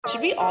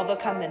Should we all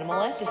become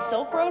minimalists? The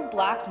Silk Road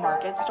black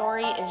market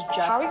story is just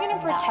how are we going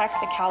to protect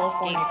the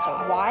California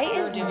coast? Why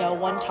is no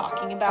one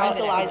talking about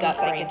legalizing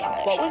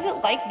psychedelics? What was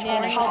it like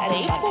touring how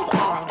they pulled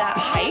off that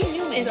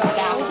heist is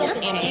baffling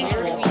and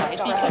unusual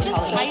because the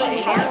site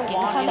had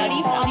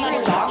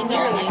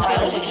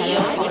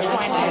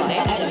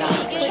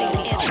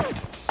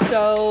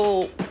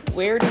So,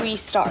 where do we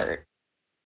start?